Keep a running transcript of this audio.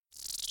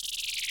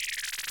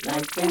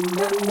Life in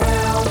the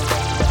now,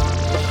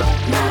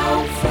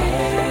 now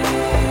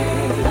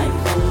phase.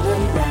 Life in the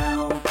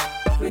now,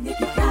 with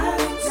Nikki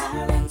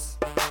Collins,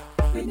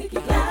 with Nikki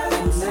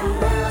Collins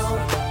now,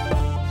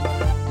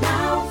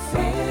 now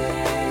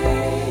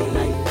phase.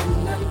 Life in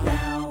the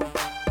now,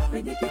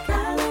 with Nikki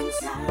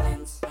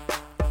Collins,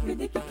 with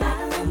Nikki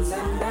Collins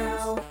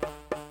now,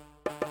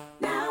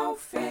 now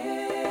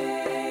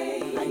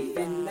phase. Life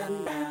in the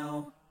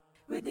now,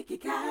 with Nikki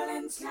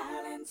Collins.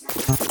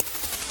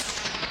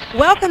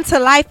 Welcome to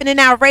Life in the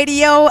Now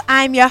Radio.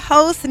 I'm your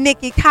host,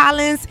 Nikki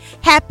Collins.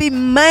 Happy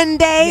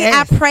Monday.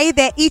 Yes. I pray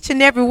that each and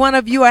every one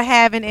of you are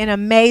having an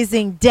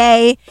amazing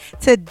day.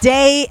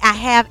 Today, I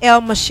have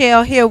El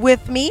Michelle here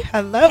with me.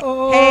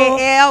 Hello.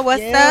 Hey, El,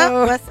 what's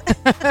Yeah.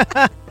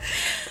 up?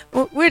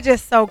 We're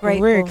just so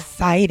grateful. We're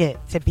excited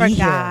to be for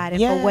here. God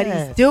and for what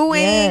He's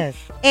doing, Yes.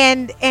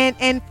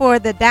 and for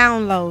the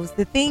downloads,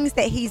 the things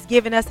that He's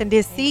given us in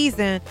this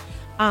season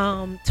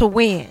to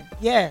win.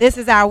 Yes. This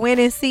is our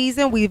winning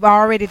season. We've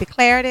already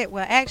declared it.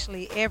 Well,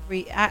 actually,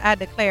 I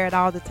declare it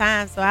all the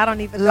time, so I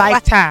don't even know why.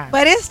 Lifetime.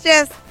 But it's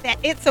just that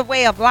it's a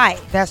way of life.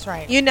 That's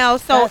right. You know,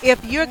 so That's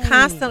if you're right.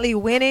 constantly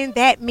winning,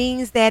 that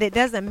means that it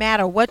doesn't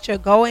matter what you're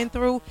going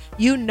through.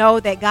 You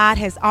know that God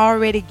has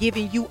already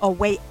given you a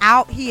way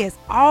out. He has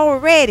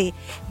already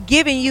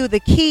given you the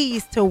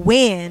keys to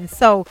win.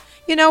 So,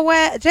 you know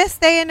what? Just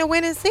stay in the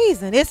winning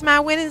season. It's my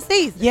winning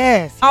season.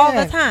 Yes. All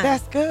yes. the time.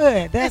 That's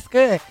good. That's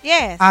good.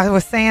 Yes. I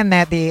was saying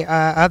that the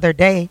other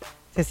day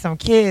to some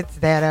kids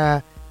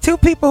that two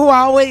people who I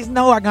always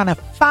know are going to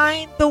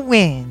find the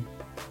win.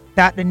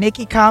 Dr.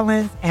 Nikki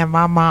Collins and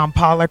my mom,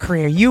 Paula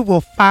Creer. You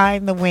will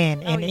find the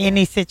win in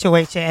any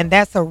situation. And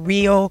that's a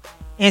real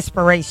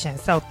inspiration.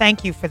 So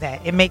thank you for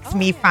that. It makes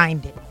me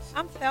find it.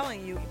 I'm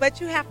telling you,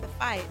 but you have to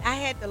fight. I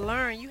had to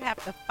learn you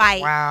have to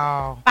fight.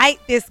 Wow. Fight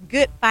this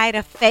good fight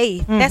of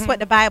faith. That's what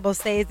the Bible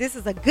says. This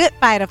is a good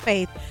fight of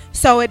faith.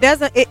 So it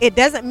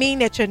doesn't mean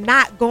that you're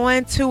not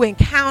going to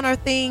encounter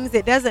things.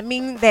 It doesn't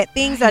mean that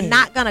things are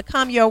not going to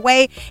come your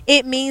way.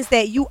 It means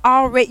that you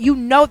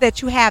know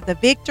that you have the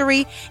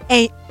victory,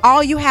 and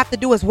all you have to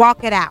do is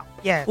walk it out.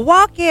 Yes.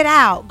 Walk it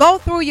out. Go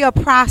through your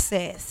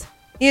process.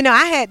 You know,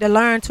 I had to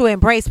learn to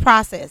embrace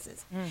processes.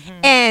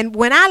 And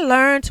when I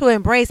learned to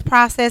embrace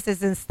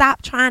processes and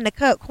stop trying to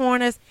cut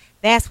corners,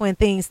 that's when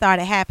things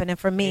started happening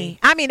for me.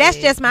 I mean, that's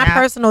just my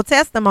personal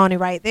testimony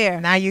right there.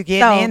 Now you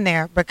getting in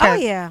there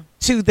because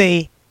to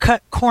the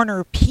cut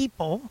corner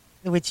people,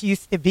 which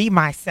used to be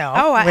myself.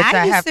 which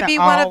I used to be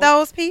one of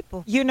those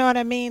people. You know what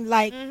I mean?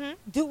 Like,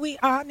 do we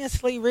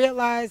honestly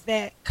realize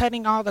that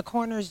cutting all the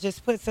corners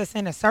just puts us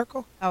in a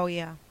circle? Oh,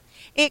 yeah.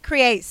 It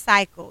creates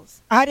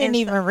cycles. I didn't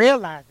even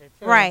realize it.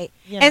 Too, right.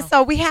 You know. And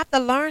so we have to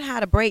learn how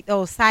to break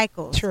those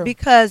cycles. True.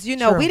 Because, you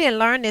know, True. we didn't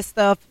learn this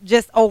stuff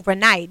just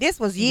overnight. This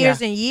was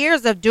years and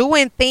years of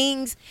doing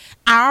things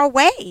our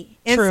way.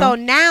 And True. so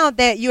now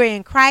that you're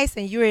in Christ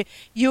and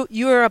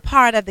you're a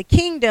part of the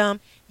kingdom,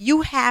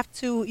 you have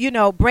to, you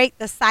know, break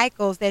the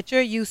cycles that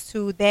you're used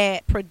to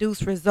that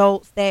produce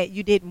results that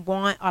you didn't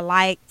want or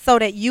like, so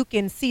that you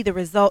can see the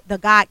result, the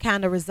God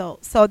kind of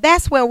results. So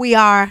that's where we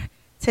are.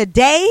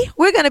 Today,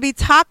 we're going to be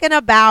talking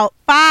about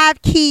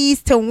 5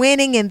 keys to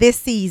winning in this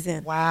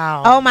season.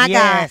 Wow. Oh, my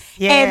God.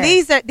 Yes.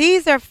 And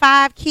these are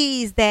 5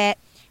 keys that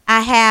I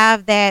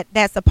have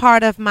that's a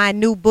part of my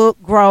new book,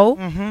 Grow.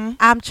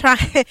 I'm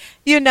trying,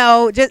 you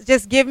know,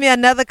 just give me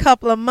another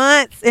couple of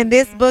months, and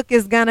this book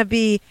is going to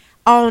be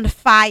on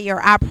fire.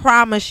 I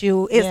promise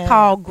you. It's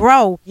called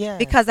Grow.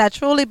 Because I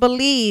truly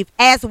believe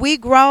as we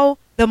grow,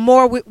 the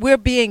more we're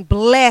being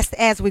blessed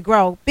as we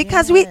grow,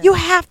 because you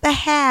have to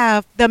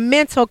have the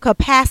mental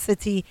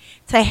capacity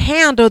to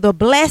handle the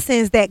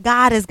blessings that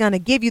God is going to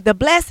give you, the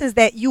blessings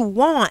that you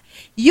want.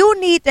 You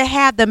need to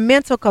have the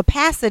mental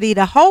capacity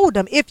to hold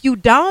them. If you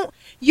don't,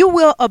 you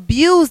will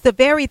abuse the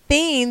very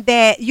thing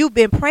that you've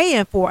been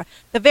praying for,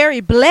 the very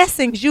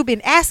blessings you've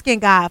been asking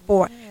God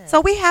for. So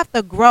we have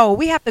to grow.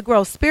 We have to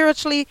grow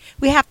spiritually.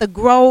 We have to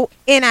grow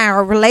in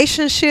our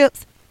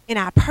relationships, in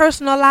our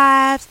personal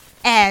lives.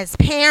 As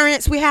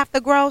parents, we have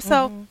to grow.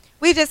 So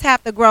we just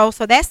have to grow.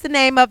 So that's the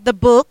name of the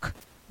book,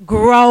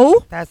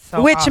 Grow. That's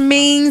so which awesome.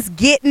 means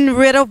getting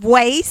rid of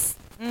waste,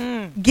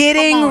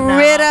 getting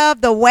rid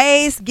of the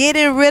waste,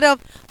 getting rid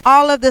of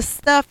all of the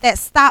stuff that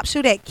stops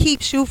you, that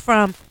keeps you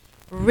from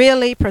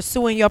really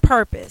pursuing your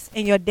purpose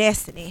and your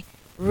destiny.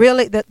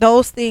 Really,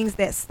 those things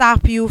that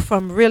stop you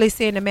from really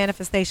seeing the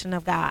manifestation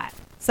of God.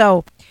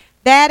 So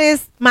that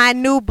is my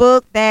new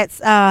book that's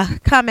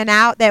coming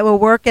out that we're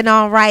working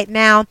on right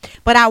now.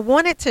 But I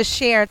wanted to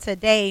share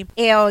today,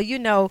 El, you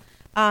know,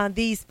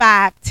 these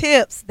 5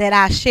 tips that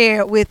I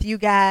shared with you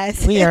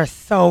guys. We are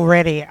so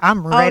ready.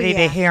 I'm ready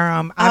to hear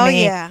them. I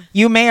mean,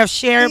 you may have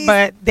shared,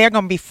 but they're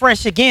going to be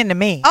fresh again to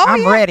me.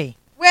 I'm ready.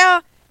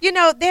 Well, you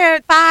know, there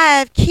are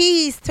 5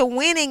 keys to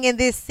winning in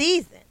this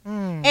season.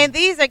 And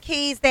these are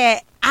keys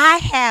that I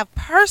have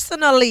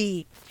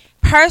personally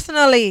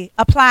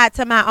applied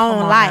to my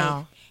own life.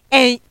 Now.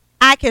 And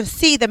I can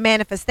see the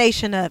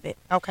manifestation of it.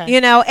 Okay.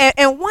 You know,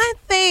 and one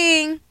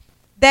thing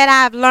that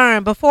I've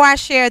learned before I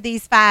share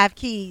these 5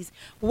 keys.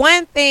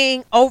 One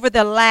thing over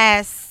the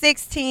last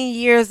 16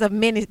 years of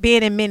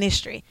being in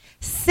ministry,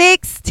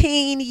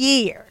 16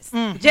 years.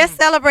 Just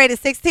celebrated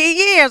 16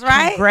 years,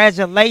 right?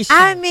 Congratulations.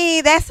 I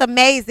mean, that's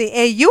amazing.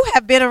 And you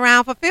have been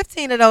around for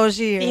 15 of those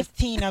years.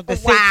 15 of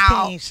the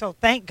Wow. 16. So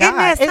thank Isn't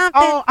God. that It's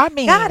something? all, I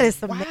mean, God is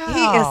wow.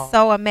 He is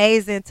so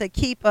amazing to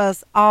keep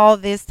us all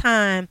this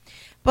time.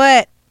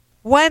 But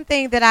one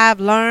thing that I've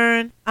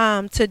learned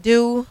to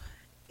do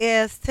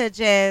is to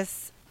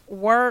just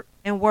work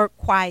and work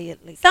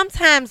quietly.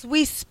 Sometimes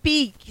we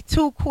speak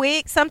too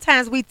quick.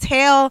 Sometimes we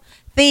tell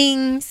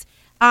things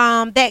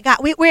that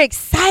we're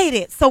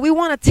excited, so we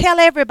want to tell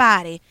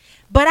everybody.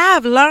 But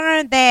I've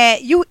learned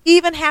that you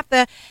even have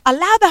to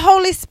allow the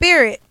Holy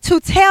Spirit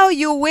to tell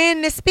you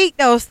when to speak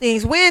those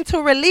things, when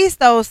to release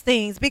those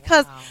things.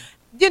 Because,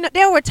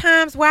 there were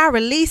times where I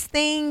released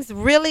things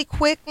really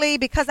quickly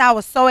because I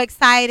was so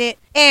excited.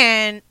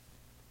 And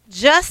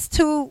just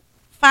to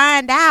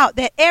find out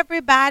that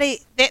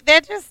everybody,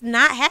 they're just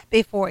not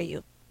happy for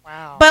you.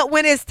 Wow. But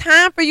when it's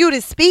time for you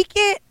to speak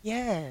it,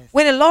 yes.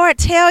 when the Lord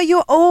tell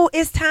you, oh,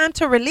 it's time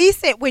to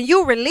release it, when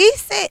you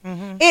release it,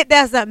 it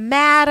doesn't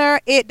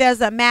matter. It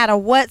doesn't matter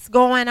what's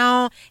going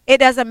on. It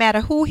doesn't matter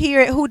who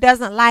hear it, who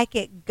doesn't like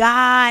it.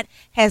 God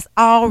has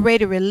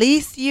already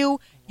released you.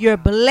 You're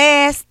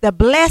blessed. The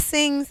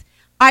blessings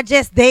are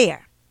just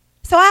there.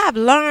 So I've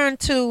learned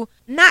to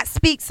not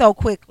speak so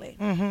quickly,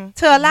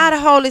 to allow the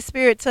Holy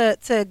Spirit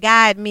to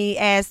guide me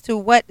as to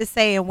what to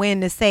say and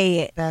when to say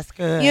it. That's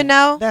good.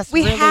 That's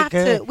really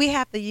good. We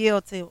have to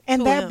yield to.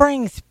 And to that him.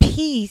 brings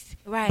peace.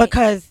 Right.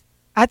 Because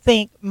I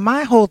think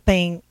my whole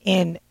thing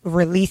in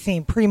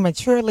releasing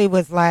prematurely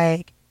was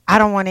like, I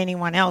don't want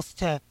anyone else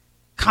to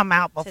come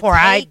out before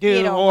I take do,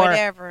 it or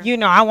whatever.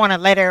 I want to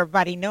let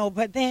everybody know.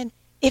 But then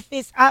if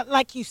it's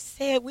like you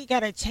said, we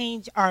got to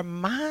change our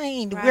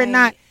mind.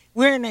 Right.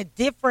 We're in a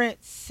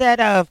different set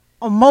of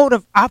a mode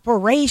of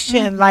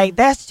operation. Like,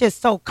 that's just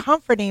so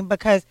comforting,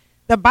 because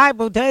the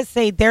Bible does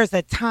say there's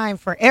a time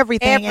for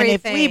everything. And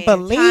if we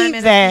believe time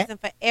and that, a season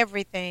for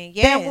everything,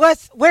 yes. then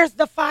where's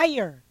the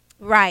fire?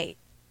 Right.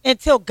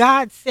 Until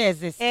God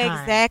says it's time.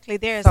 Exactly.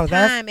 There's So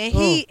that's- time. And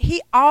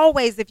he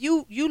always, if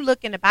you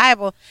look in the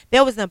Bible,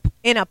 there was an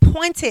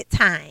appointed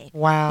time.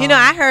 Wow.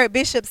 I heard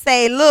Bishop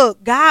say,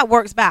 look, God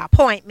works by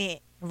appointment.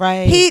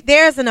 Right.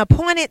 There's an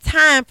appointed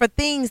time for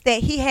things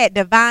that he had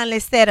divinely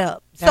set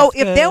up. So That's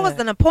if there was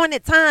good. an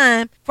appointed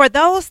time for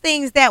those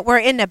things that were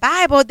in the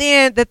Bible,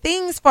 then the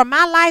things for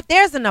my life,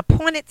 there's an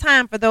appointed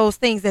time for those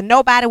things, and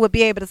nobody would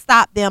be able to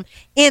stop them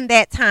in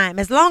that time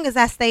as long as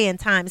I stay in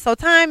time. So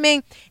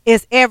timing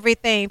is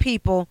everything,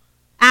 people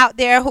out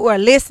there who are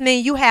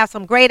listening. You have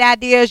some great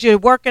ideas. You're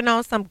working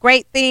on some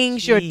great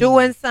things. You're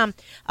doing some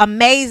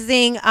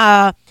amazing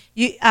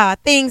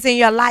things in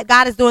your life.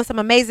 God is doing some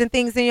amazing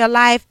things in your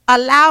life.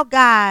 Allow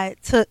God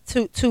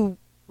to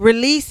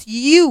release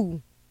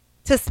you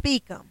to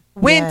speak them,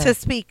 when to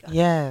speak them.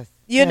 Yes.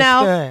 You That's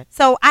know? good.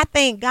 So I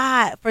thank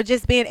God for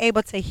just being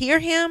able to hear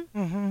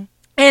him.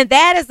 And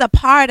that is a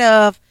part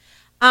of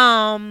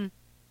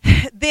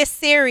this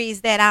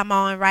series that I'm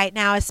on right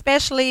now,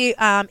 especially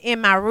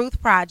in my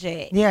Ruth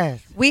project.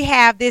 Yes. We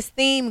have this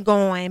theme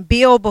going,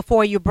 build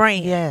before you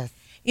brand. Yes.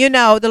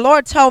 The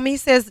Lord told me, he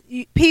says,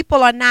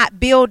 people are not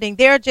building.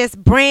 They're just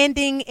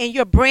branding, and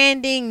you're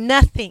branding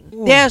nothing.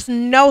 Ooh. There's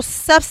no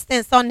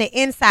substance on the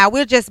inside.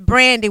 We're just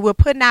branding. We're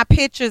putting our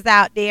pictures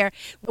out there.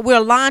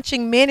 We're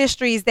launching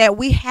ministries that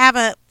we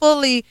haven't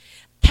fully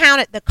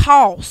counted the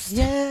cost.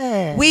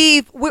 Yes.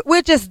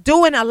 We're just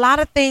doing a lot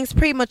of things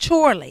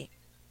prematurely.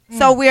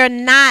 So we're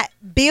not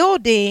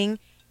building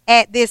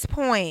at this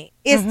point.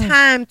 It's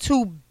time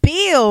to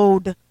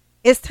build.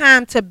 It's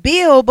time to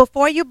build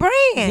before you brand.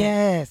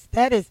 Yes.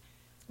 That is.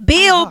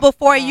 Build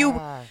before you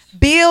gosh.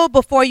 build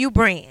before you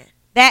brand.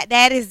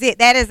 That is it.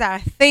 That is our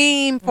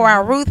theme for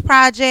our Ruth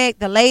project.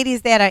 The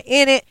ladies that are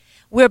in it,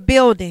 we're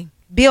building.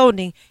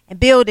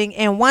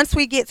 And once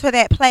we get to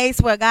that place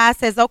where God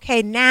says,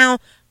 okay, now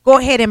go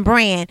ahead and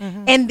brand.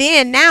 And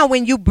then now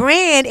when you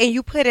brand and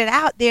you put it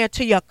out there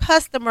to your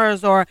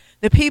customers or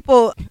the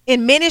people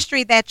in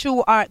ministry that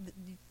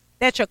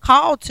you're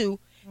called to,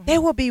 they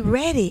will be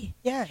ready.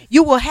 Yes.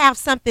 You will have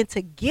something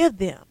to give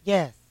them.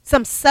 Yes.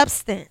 Some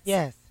substance.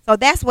 Yes. So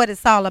that's what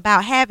it's all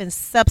about, having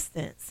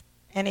substance.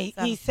 And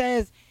he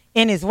says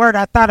in his word,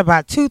 I thought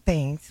about two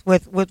things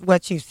with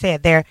what you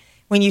said there.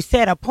 When you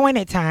said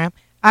appointed time,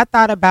 I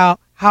thought about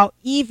how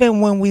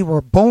even when we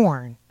were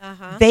born,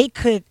 they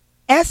could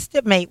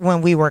estimate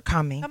when we were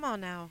coming. Come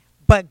on now.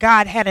 But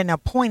God had an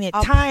appointed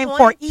time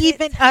for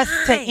even us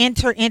to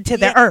enter into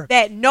the earth.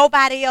 That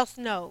nobody else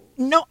knows.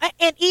 No,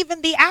 and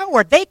even the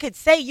hour. They could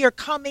say you're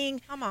coming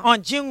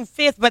on June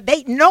 5th, but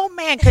no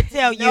man could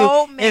tell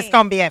you it's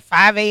going to be at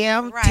 5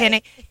 a.m., 10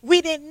 a.m.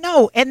 We didn't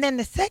know. And then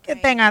the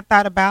second thing I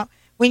thought about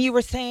when you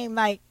were saying,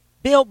 like,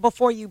 build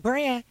before you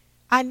brand,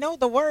 I know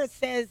the word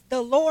says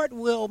the Lord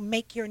will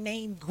make your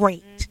name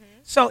great.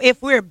 So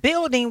if we're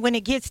building, when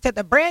it gets to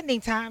the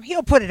branding time,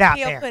 he'll put it out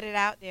there. He'll put it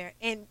out there.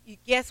 And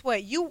guess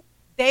what?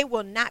 they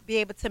will not be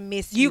able to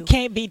miss you. You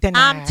can't be denied.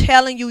 I'm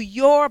telling you,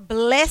 your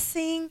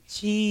blessing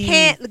Jeez.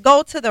 can't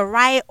go to the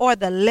right or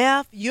the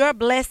left. Your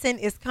blessing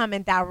is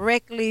coming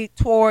directly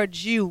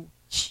towards you.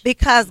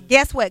 Because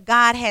guess what?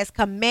 God has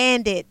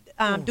commanded.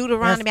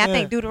 Deuteronomy, that's I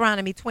think good.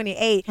 Deuteronomy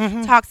 28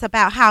 Mhm. talks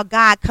about how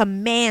God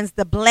commands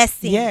the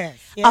blessing Yes.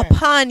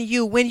 upon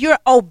you when you're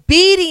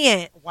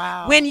obedient.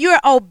 Wow. When you're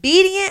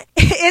obedient,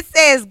 it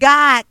says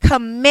God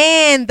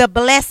command the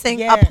blessing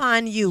Yes.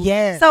 upon you.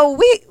 Yes. So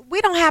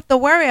we don't have to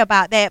worry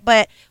about that,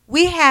 but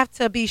we have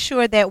to be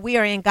sure that we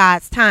are in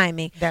God's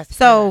timing. That's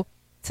so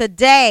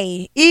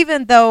today,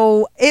 even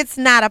though it's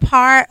not a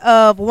part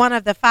of one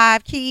of the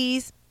 5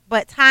 keys,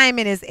 but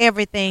timing is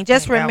everything.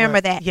 Just think that remember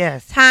was- that.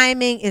 yes.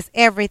 Timing is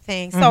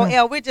everything. So, Mhm.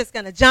 Elle, we're just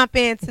going to jump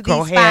into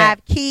Go these ahead.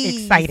 5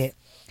 keys. Excited.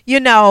 You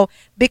know,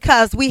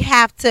 because we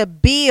have to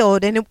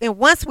build. And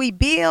once we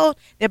build,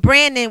 the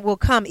branding will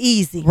come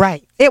easy.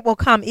 Right. It will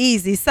come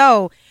easy.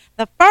 So,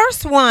 the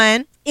first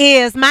one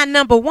is, my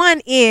number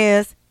 1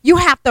 is, you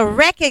have to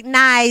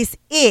recognize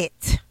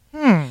it.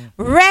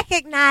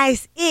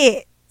 Recognize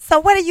it. So,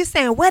 what are you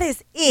saying? What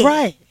is it?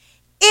 Right.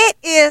 It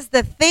is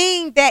the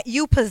thing that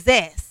you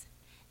possess.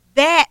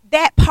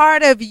 That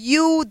part of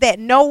you that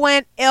no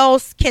one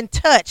else can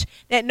touch,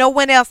 that no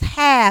one else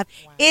have.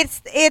 Wow.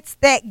 It's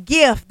that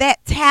gift,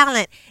 that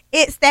talent.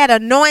 It's that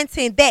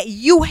anointing that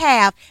you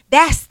have.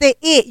 That's the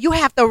it. You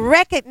have to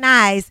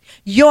recognize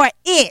your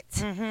it.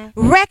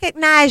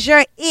 Recognize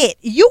your it.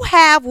 You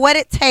have what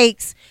it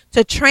takes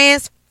to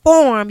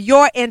transform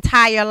your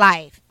entire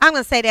life. I'm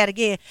going to say that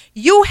again.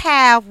 You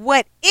have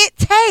what it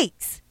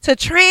takes to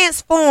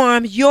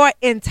transform your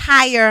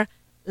entire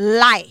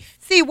life.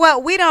 See,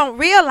 what we don't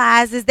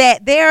realize is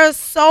that there's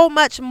so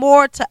much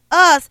more to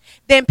us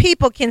than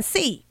people can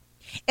see.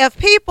 If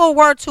people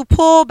were to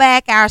pull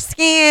back our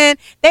skin,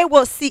 they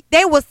will see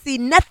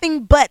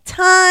nothing but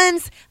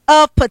tons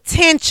of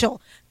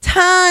potential,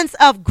 tons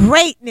of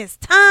greatness,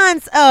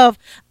 tons of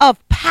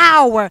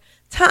power,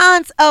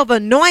 tons of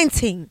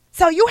anointing.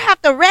 So you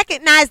have to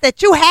recognize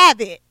that you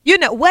have it. You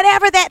know,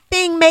 whatever that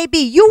thing may be,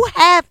 you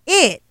have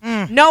it.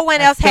 No one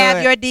else that's have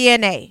good. your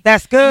DNA.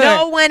 That's good.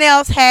 No one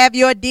else have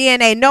your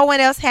DNA. No one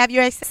else have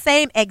your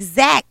same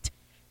exact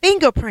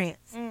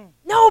fingerprints.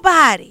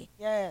 Nobody.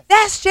 Yes.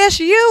 That's just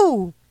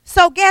you.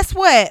 So guess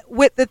what?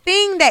 With the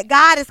thing that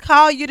God has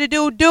called you to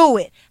do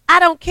it. I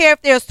don't care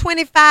if there's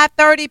 25,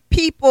 30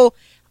 people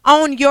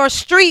on your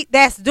street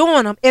that's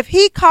doing them. If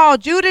he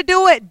called you to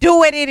do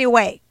it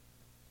anyway.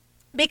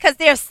 Because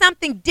there's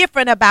something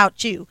different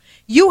about you.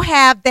 You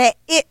have that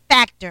it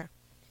factor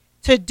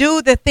to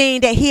do the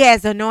thing that he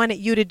has anointed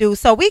you to do.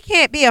 So we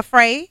can't be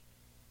afraid.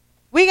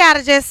 We got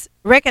to just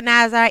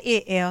recognize our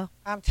it, Elle.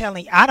 I'm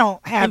telling you, I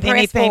don't have And press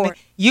anything. forward.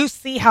 You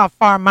see how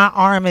far my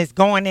arm is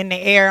going in the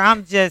air.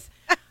 I'm just,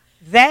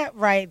 that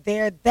right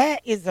there,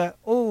 that is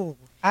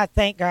I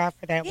thank God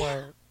for that Yeah.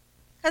 word.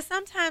 Because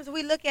sometimes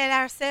we look at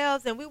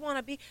ourselves and we want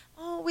to be,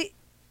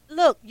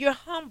 look, you're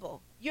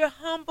humble. You're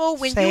humble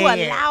when Say you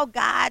it. allow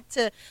God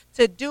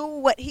to do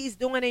what he's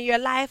doing in your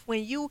life.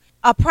 When you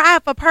a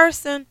prideful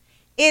person,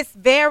 it's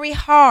very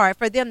hard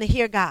for them to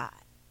hear God.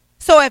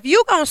 So if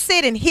you're going to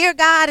sit and hear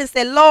God and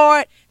say,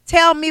 Lord,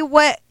 tell me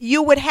what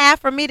you would have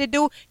for me to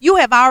do, you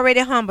have already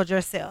humbled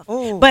yourself.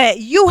 Ooh. But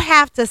you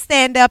have to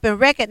stand up and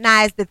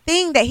recognize the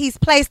thing that he's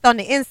placed on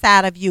the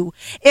inside of you.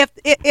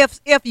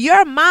 If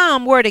your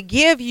mom were to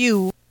give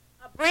you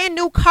a brand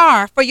new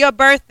car for your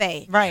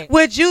birthday, Right.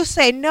 would you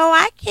say, no,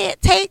 I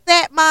can't take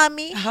that,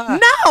 mommy? Uh-huh.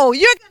 No,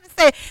 you're going to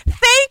say,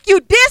 thank you,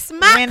 this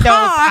my Windows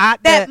car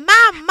out that the-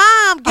 my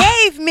mom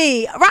gave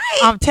me, right?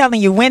 I'm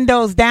telling you,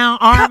 windows down,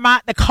 arm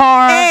out the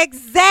car,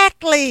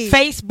 Exactly.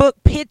 Facebook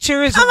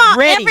pictures Come on,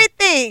 ready.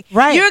 everything.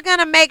 Right. You're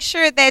gonna make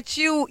sure that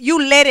you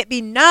let it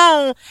be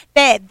known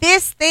that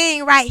this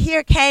thing right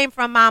here came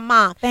from my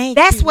mom. Thank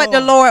That's you, what the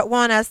Lord. Lord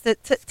wants us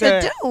to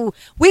good. do.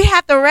 We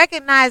have to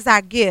recognize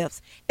our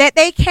gifts, that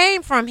they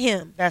came from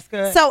him. That's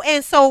good.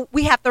 So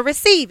we have to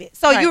receive it.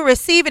 So Right. you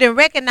receive it and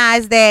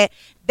recognize that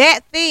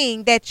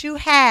thing that you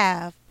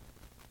have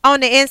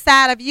on the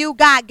inside of you,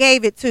 God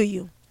gave it to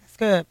you. That's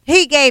good.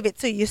 He gave it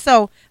to you.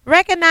 So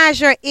recognize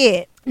your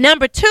it.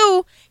 Number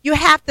 2, you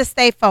have to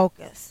stay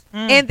focused.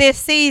 In this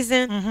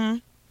season, Mm-hmm.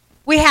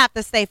 we have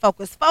to stay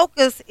focused.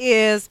 Focus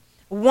is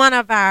one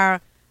of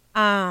our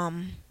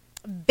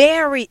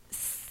very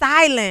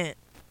silent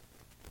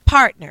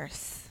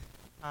partners.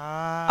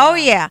 Oh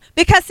yeah,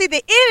 because see,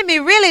 the enemy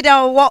really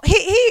don't want.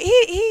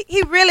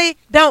 He really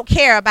don't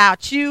care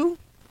about you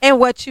and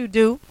what you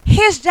do.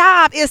 His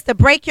job is to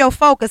break your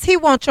focus. He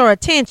wants your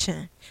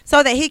attention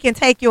so that he can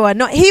take your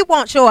he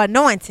wants your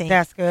anointing.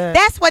 That's good.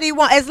 That's what he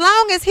wants. As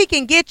long as he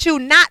can get you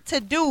not to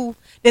do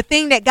the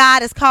thing that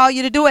God has called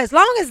you to do, as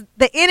long as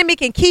the enemy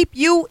can keep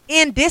you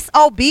in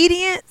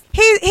disobedience,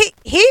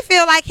 he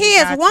feel like he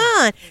has got you.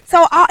 won.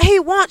 So he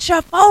wants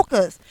your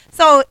focus.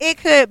 So it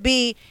could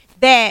be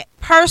that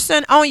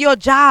person on your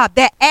job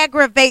that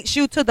aggravates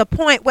you to the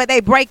point where they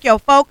break your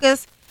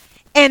focus,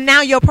 and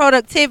now your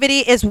productivity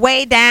is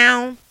way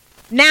down.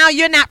 Now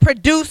you're not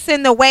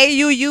producing the way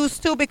you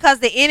used to because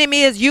the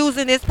enemy is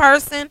using this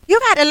person. You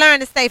got to learn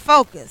to stay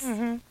focused.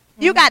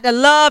 You got to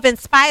love in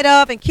spite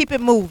of and keep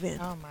it moving.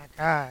 Oh my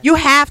God. You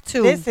have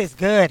to. This is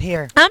good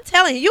here. I'm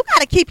telling you, you got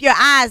to keep your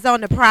eyes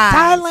on the prize.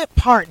 Silent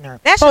partner.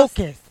 That's your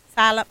Focus.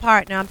 silent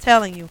partner. I'm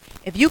telling you,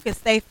 if you can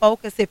stay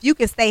focused, if you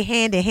can stay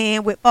hand in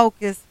hand with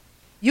focus,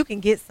 you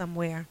can get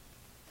somewhere.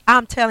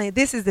 I'm telling you,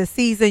 this is the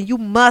season. You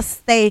must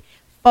stay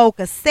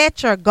focused.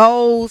 Set your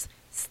goals.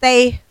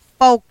 Stay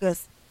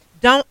focused.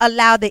 Don't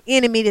allow the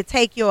enemy to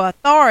take your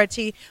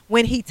authority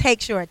when he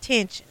takes your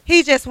attention.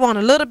 He just wants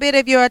a little bit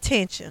of your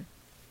attention.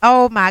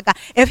 Oh my God.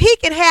 If he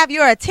can have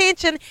your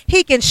attention,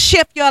 he can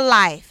shift your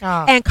life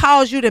and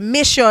cause you to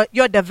miss your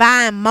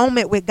divine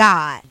moment with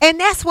God. And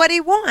that's what he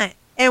wants.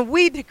 And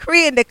we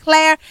decree and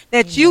declare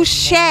that you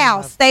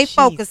shall stay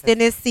focused in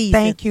this season.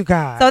 Thank you,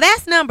 God. So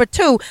that's number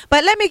 2.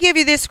 But let me give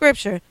you this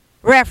scripture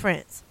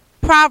reference.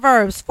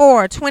 Proverbs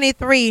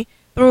 4:23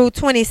 through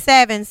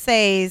 27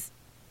 says,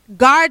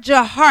 guard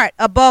your heart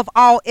above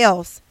all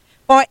else,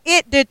 for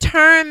it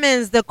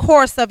determines the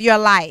course of your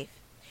life.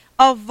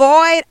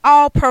 Avoid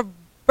all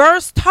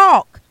perverse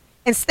talk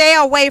and stay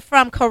away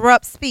from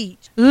corrupt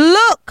speech.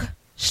 Look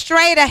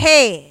straight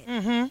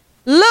ahead.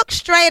 Look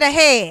straight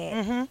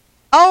ahead.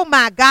 Oh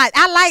my God,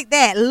 I like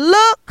that.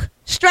 Look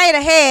straight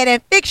ahead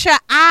and fix your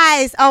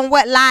eyes on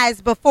what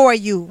lies before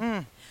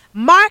you.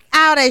 Mark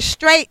out a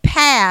straight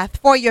path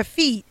for your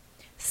feet.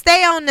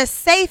 Stay on the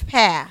safe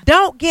path.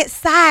 Don't get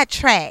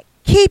sidetracked.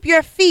 Keep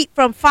your feet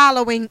from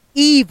following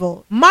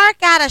evil. Mark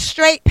out a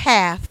straight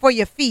path for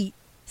your feet.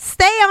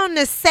 Stay on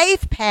the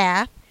safe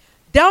path.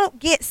 Don't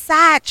get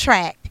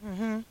sidetracked.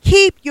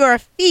 Keep your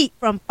feet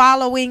from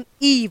following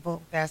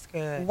evil. That's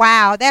good.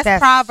 Wow, that's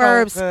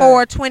Proverbs so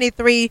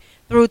 4:23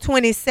 through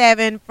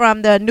 27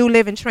 from the New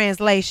Living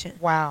Translation.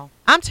 Wow.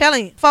 I'm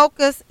telling you,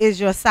 focus is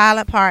your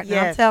silent partner.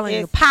 Yes, I'm telling you,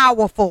 it's-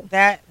 powerful.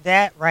 That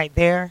right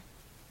there,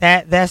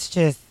 that's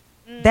just,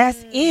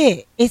 that's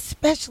it.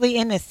 Especially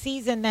in a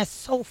season that's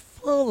so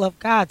full of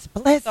God's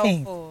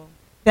blessings. full.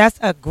 That's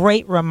a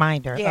great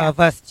reminder Yeah. of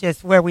us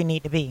just where we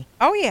need to be.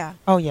 Oh yeah.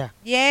 Oh yeah.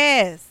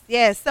 Yes.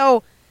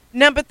 So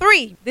number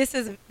 3, this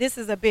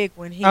is a big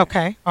one here.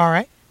 Okay. All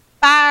right.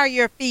 Fire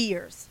your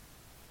fears.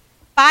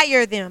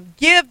 Fire them.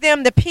 Give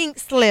them the pink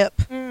slip.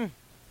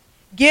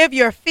 Give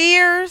your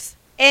fears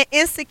and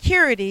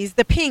insecurities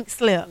the pink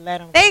slip.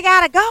 Let 'em go. They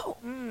got to go.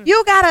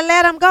 You got to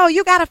let them go.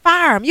 You got to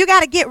fire them. You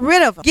got to get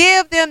rid of them.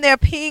 Give them their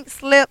pink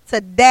slip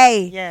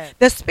today. Yes.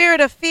 The spirit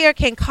of fear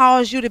can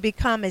cause you to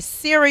become a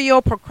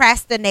serial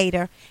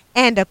procrastinator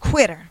and a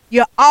quitter.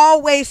 You're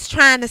always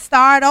trying to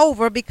start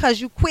over because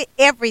you quit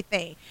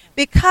everything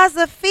because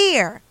of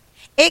fear.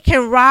 It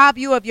can rob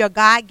you of your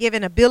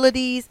God-given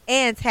abilities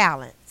and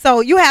talent.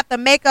 So you have to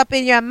make up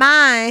in your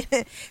mind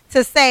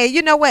to say,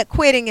 you know what,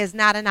 quitting is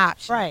not an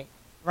option. Right.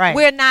 Right.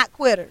 We're not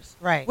quitters.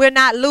 Right. We're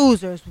not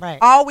losers. Right.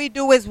 All we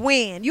do is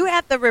win. You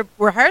have to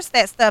rehearse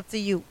that stuff to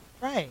you.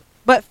 Right.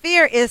 But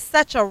fear is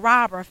such a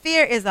robber.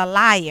 Fear is a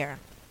liar.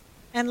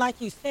 And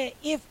like you said,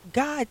 if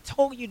God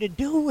told you to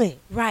do it,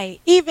 Right.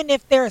 even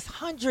if there's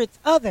hundreds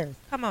others,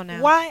 Come on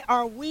now. why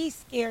are we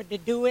scared to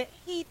do it?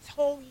 He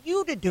told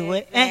you to do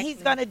it, and he's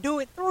Exactly. going to do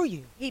it through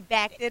you. He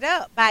backed it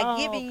up by Oh,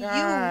 giving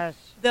gosh.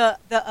 you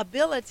the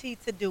ability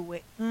to do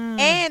it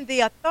and the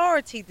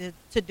authority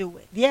to do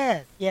it.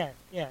 Yes.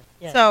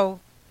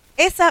 So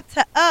it's up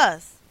to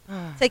us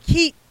to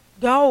keep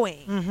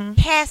going,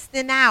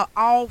 casting out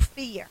all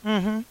fear.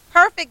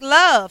 Perfect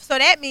love. So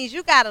that means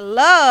you got to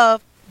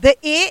love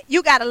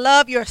you got to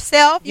love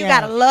yourself. You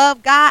got to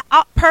love God.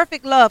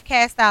 Perfect love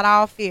cast out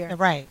all fear.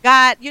 Right.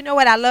 God, you know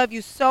what? I love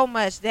you so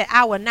much that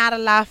I will not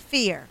allow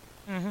fear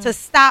to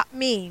stop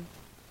me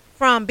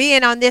from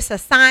being on this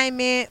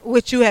assignment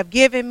which you have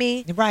given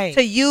me, Right.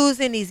 to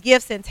using these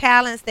gifts and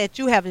talents that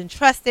you have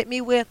entrusted me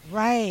with.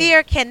 Right.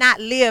 Fear cannot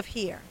live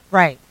here.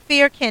 Right.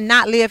 Fear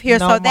cannot live here.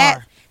 No So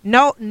that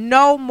more.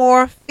 no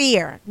more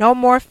fear. No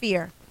more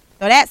fear.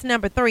 So that's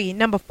number 3.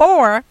 Number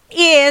 4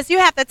 is you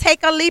have to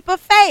take a leap of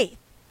faith.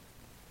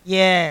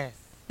 Yes.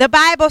 The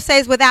Bible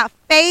says without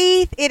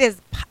faith, it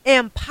is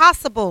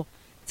impossible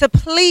to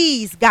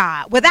please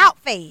God. Without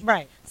faith.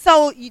 Right.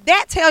 So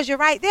that tells you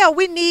right there,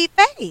 we need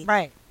faith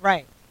Right.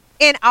 Right.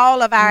 in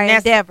all of our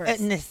endeavors.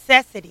 A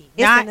necessity.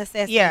 It's not, a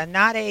necessity. Yeah,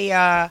 not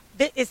a,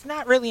 it's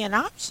not really an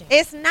option.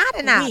 It's not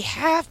an option. We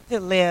have to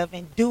live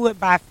and do it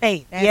by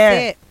faith. That's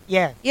yes. it.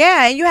 Yes.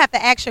 Yeah, and you have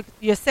to ask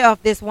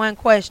yourself this one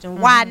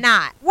question. Why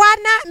not? Why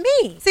not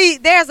me? See,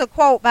 there's a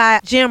quote by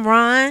Jim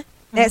Rohn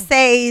that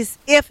says,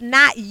 if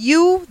not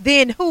you,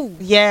 then who?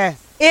 Yes.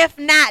 If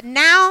not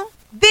now,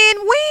 then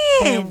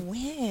when? And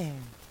when?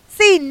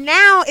 See,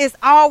 now is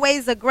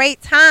always a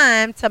great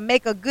time to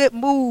make a good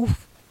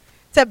move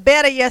to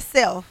better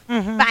yourself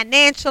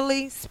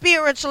financially,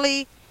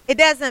 spiritually. It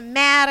doesn't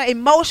matter.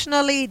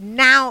 Emotionally,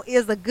 now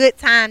is a good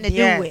time to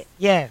do it.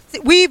 Yes. See,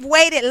 we've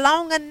waited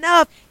long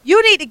enough.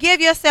 You need to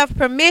give yourself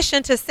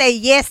permission to say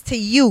yes to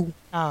you.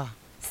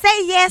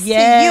 Say yes to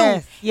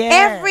you.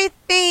 Yes.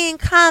 Everything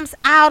comes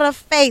out of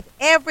faith.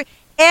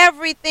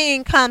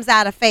 Everything comes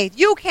out of faith.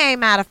 You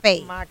came out of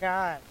faith. My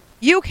God.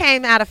 You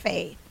came out of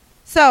faith.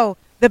 So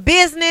the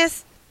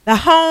business, the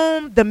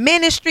home, the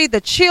ministry,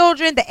 the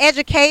children, the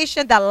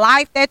education, the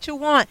life that you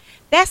want,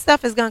 that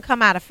stuff is going to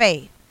come out of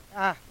faith.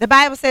 The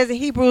Bible says in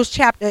Hebrews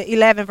chapter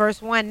 11,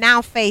 verse 1,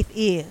 now faith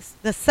is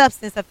the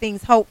substance of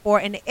things hoped for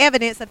and the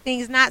evidence of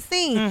things not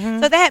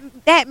seen. So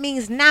that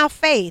means now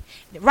faith.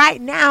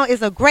 Right now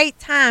is a great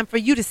time for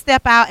you to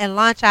step out and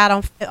launch out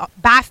on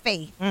by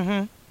faith.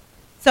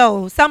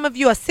 So some of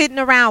you are sitting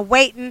around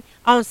waiting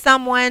on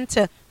someone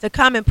to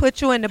come and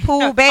put you in the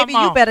pool. Baby,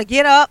 you better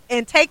get up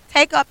and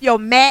take up your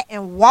mat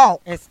and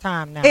walk. It's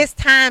time now. It's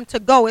time to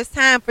go. It's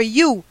time for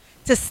you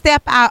to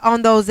step out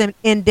on those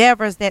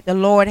endeavors that the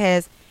Lord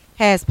has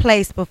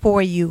placed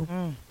before you.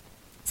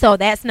 So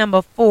that's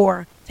number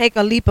 4. Take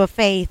a leap of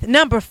faith.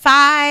 Number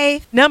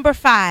 5,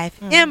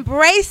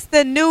 embrace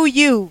the new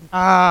you.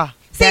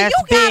 See, that's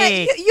you gotta,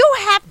 big. you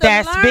have to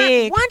That's learn.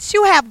 big. Once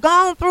you have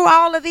gone through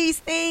all of these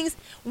things,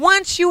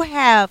 once you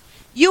have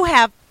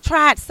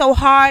tried so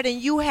hard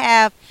and you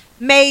have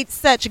made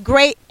such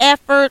great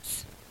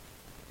efforts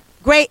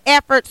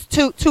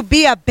to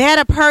be a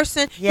better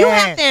person, you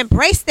have to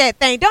embrace that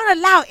thing. Don't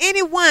allow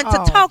anyone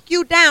to talk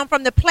you down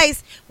from the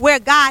place where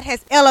God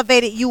has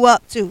elevated you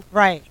up to.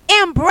 Right.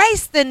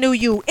 Embrace the new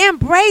you.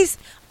 Embrace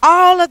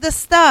all of the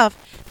stuff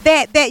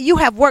that you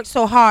have worked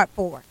so hard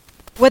for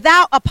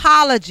without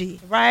apology.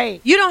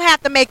 Right. You don't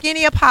have to make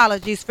any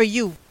apologies for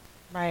you.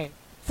 Right.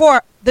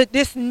 For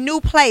this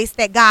new place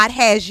that God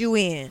has you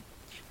in.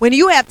 When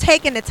you have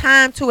taken the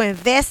time to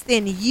invest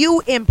in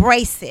you,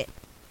 embrace it.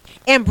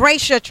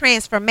 Embrace your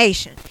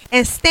transformation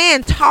and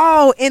stand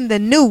tall in the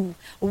new.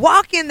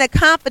 Walk in the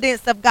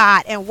confidence of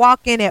God and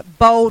walk in it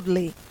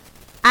boldly.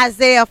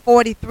 Isaiah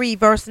 43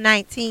 verse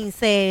 19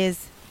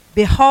 says,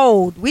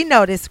 behold, we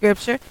know this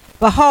scripture.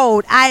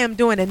 Behold, I am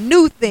doing a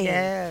new thing.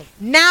 Yes.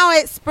 Now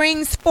it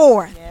springs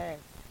forth. Yes.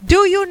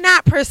 Do you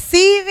not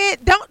perceive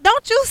it?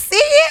 Don't you see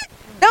it?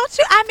 Don't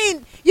you? I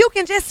mean, you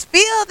can just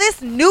feel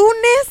this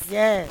newness.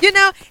 Yes. You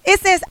know,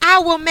 it says, I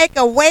will make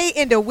a way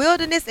in the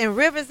wilderness and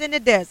rivers in the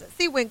desert.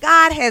 See, when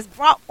God has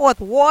brought forth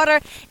water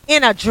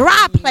in a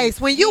dry place,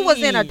 when you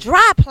was in a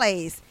dry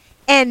place,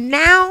 and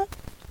now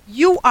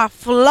you are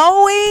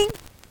flowing,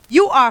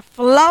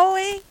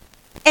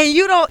 and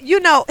you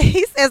don't,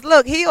 he says,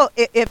 look,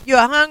 if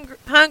you're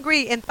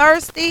hungry and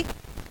thirsty,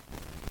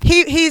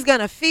 He's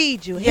gonna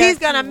feed you. Yes,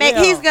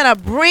 he's gonna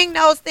bring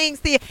those things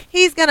to you.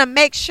 He's gonna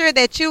make sure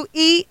that you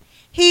eat.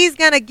 He's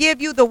gonna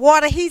give you the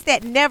water. He's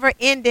that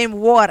never-ending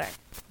water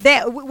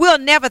that will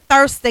never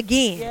thirst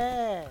again.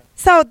 Yes.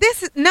 So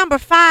this is number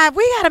 5.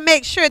 We got to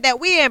make sure that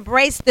we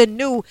embrace the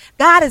new.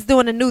 God is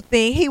doing a new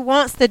thing. He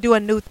wants to do a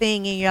new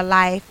thing in your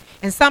life.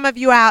 And some of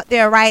you out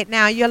there right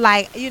now, you're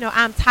like,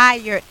 I'm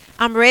tired.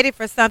 I'm ready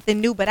for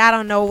something new, but I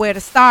don't know where to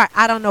start.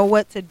 I don't know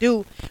what to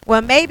do.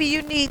 Well, maybe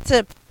you need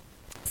to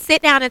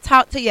sit down and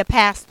talk to your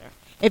pastor.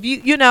 If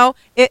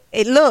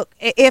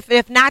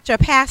if not your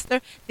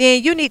pastor,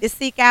 then you need to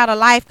seek out a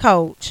life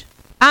coach.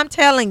 I'm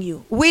telling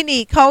you, we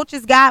need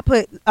coaches. God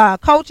put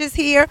coaches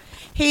here.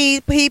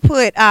 He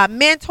put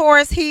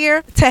mentors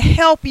here to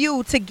help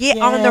you to get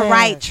on the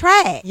right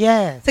track.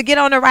 Yes. To get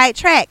on the right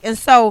track. And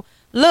so,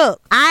 look,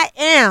 I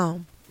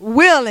am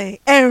willing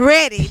and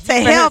ready to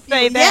help you.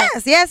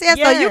 Yes.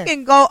 So you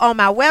can go on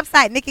my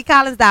website,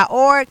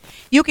 NikkiCollins.org.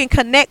 You can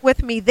connect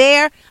with me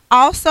there.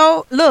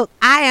 Also, look,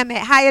 I am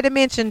at Higher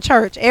Dimension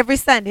Church every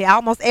Sunday,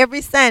 almost every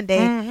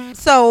Sunday.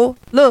 So,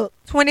 look,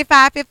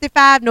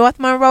 2555 North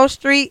Monroe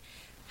Street,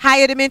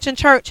 Higher Dimension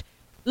Church.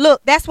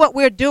 Look, that's what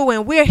we're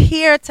doing. We're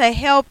here to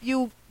help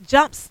you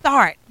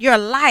jumpstart your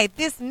life,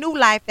 this new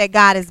life that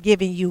God is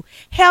giving you.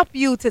 Help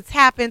you to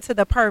tap into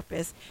the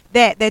purpose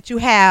that you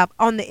have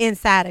on the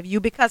inside of you,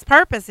 because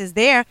purpose is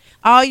there.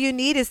 All you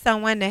need is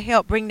someone to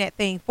help bring that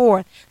thing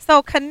forth.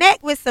 So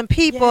connect with some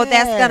people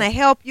that's going to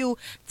help you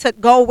to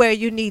go where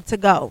you need to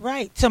go.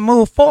 Right, to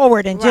move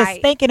forward. And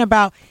just thinking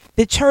about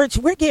the church,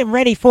 we're getting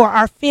ready for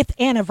our 5th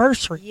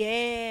anniversary.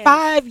 Yeah.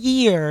 5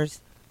 years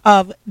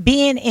of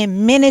being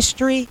in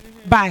ministry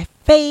by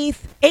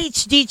faith.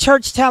 HD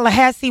Church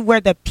Tallahassee,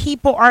 where the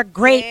people are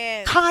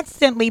great,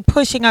 constantly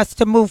pushing us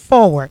to move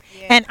forward.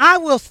 And I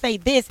will say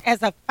this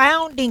as a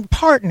founding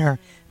partner,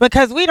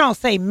 because we don't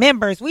say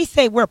members, we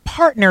say we're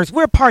partners,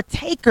 we're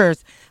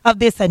partakers of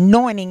this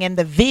anointing and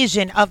the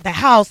vision of the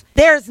house.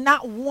 There's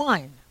not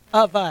one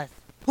of us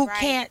who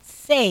can't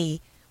say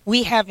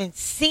we haven't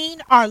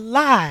seen our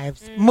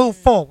lives move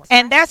forward.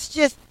 And that's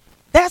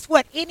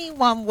what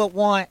anyone would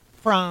want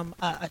from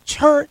a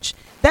church.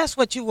 That's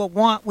what you will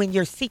want when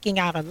you're seeking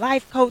out a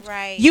life coach.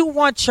 Right. You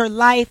want your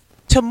life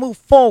to move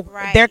forward.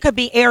 Right. There could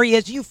be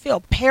areas you feel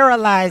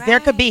paralyzed. There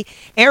could be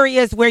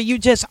areas where you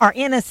just are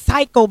in a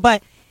cycle.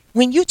 But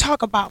when you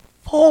talk about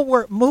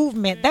forward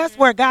movement, that's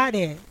where God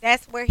is.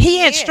 That's where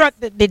He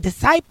instructed the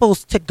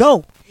disciples to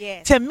go.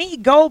 Yes. To me,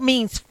 go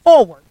means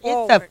forward.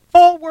 It's a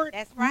forward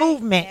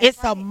movement. That's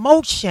it's a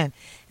motion.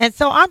 And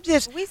so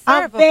we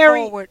serve a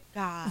forward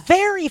God.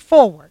 Very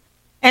forward.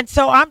 And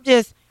so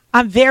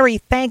I'm very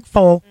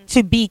thankful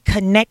to be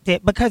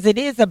connected because it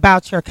is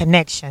about your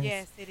connections.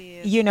 Yes, it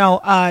is. You know,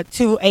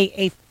 to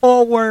a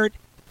forward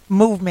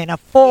movement, a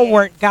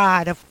forward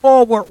God, a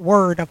forward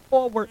word, a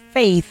forward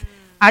faith.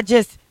 I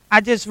just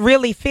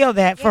really feel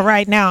that for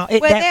right now. Well,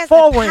 that there's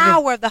forward the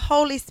power of the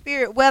Holy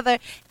Spirit, whether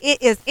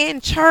it is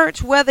in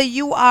church, whether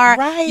you are,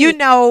 Right. you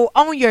know,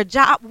 on your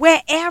job,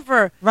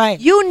 wherever. Right.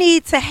 You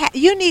need to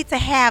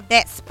have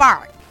that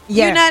spark. You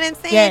Yes. know what I'm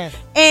saying? Yes.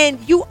 And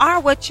you are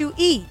what you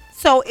eat.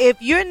 So if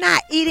you're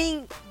not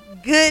eating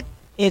good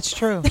It's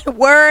true.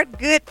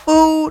 good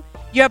food,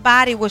 your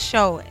body will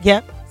show it.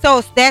 Yep,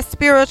 So that's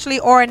spiritually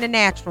or in the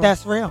natural.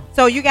 that's real.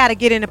 So you got to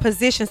get in a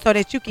position so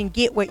that you can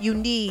get what you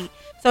need,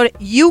 so that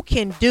you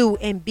can do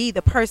and be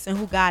the person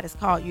who God has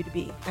called you to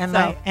be. And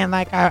so,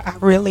 I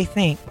really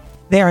think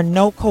there are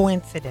no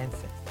coincidences.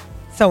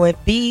 So if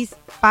these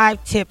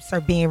 5 tips are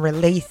being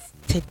released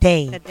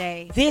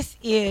today, this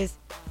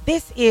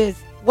is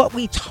what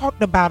we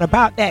talked about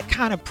that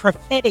kind of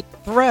prophetic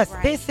thrust.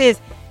 Right. This is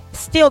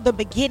still the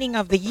beginning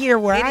of the year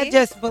where It I is.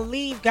 just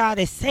believe God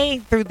is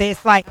saying through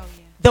this, like, Oh,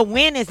 yeah. the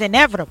win is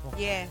inevitable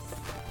yes.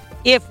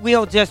 if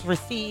we'll just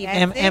receive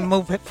That's and it.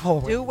 move it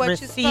forward. Do what you're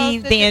supposed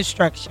receive to the do.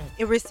 instructions.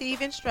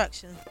 Receive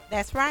instructions.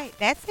 That's right.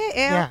 That's it,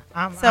 El. Yeah,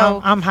 I'm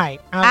hyped.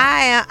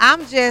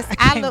 I'm just, I I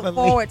can't look believe-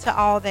 forward to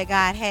all that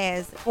God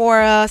has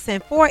for us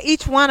and for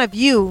each one of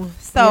you.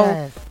 So,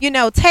 Yes. you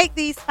know, take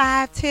these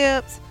 5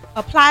 tips,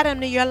 apply them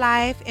to your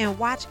life, and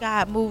watch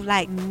God move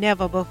like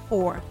never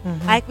before.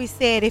 Mhm. Like we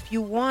said, if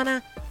you want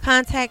to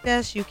contact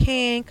us, you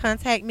can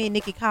contact me at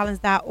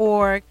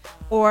NikkiCollins.org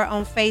or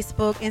on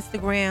Facebook,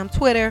 Instagram,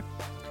 Twitter,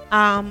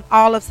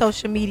 all of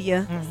social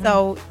media. Mhm.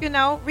 So, you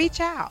know, reach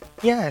out.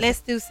 Yes.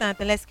 Let's do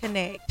something. Let's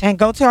connect. And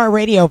go to our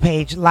radio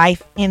page,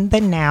 Life in the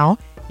Now.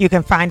 You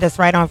can find us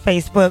right on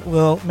Facebook.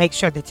 We'll make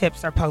sure the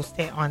tips are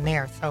posted on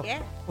there. So Yeah.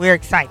 we're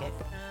excited.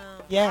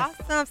 Yes.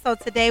 Awesome. So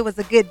today was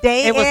a good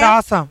day. It was Ed.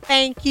 awesome.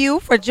 Thank you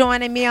for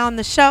joining me on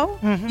the show.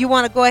 Mhm. You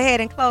want to go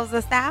ahead and close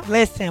us out?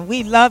 Listen,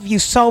 we love you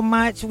so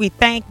much. We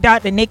thank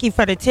Dr. Nikki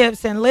for the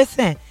tips. And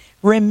listen,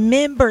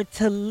 remember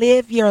to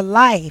live your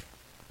life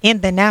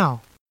in the now.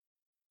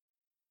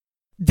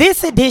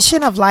 This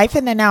edition of Life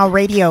in the Now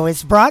Radio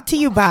is brought to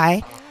you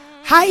by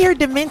Higher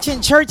Dimension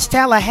Church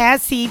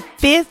Tallahassee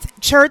 5th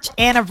Church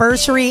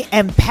Anniversary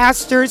and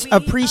Pastors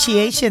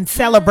Appreciation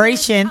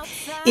Celebration.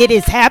 It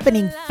is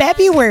happening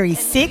February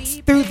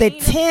 6th through the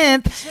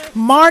 10th.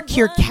 Mark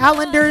your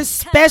calendars.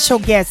 Special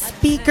guest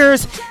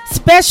speakers,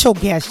 special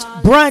guest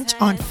brunch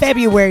on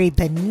February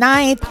the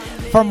 9th.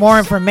 For more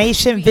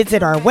information,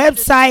 visit our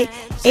website,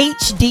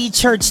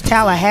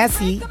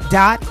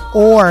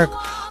 hdchurchtallahassee.org.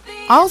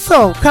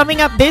 Also, coming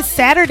up this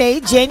Saturday,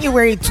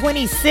 January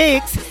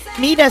 26th,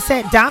 meet us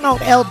at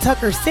Donald L.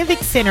 Tucker Civic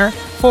Center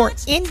for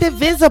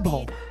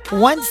Indivisible,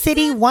 One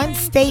City, One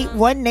State,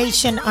 One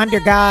Nation Under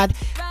God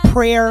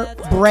prayer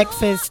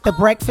breakfast. The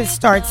breakfast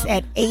starts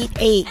at 8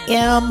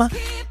 a.m.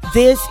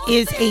 This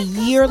is a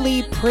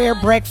yearly prayer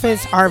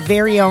breakfast. Our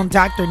very own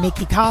Dr.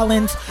 Nikki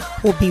Collins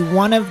will be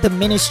one of the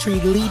ministry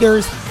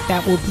leaders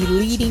that will be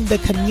leading the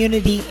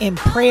community in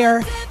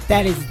prayer.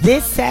 That is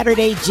this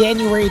Saturday,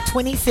 January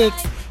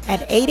 26th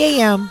at 8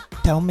 a.m.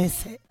 Don't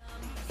miss it.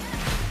 And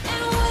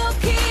we'll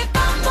keep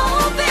on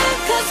moving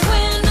 'cause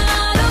we're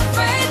not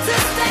afraid to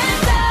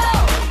stand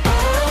out.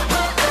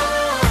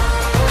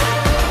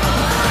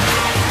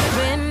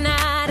 We're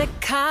not a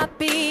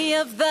copy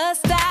of the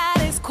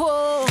status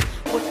quo.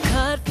 We're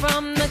cut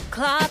from the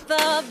cloth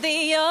of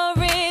the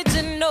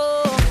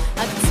original.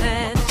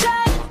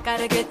 Attention,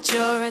 gotta get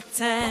your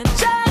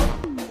attention.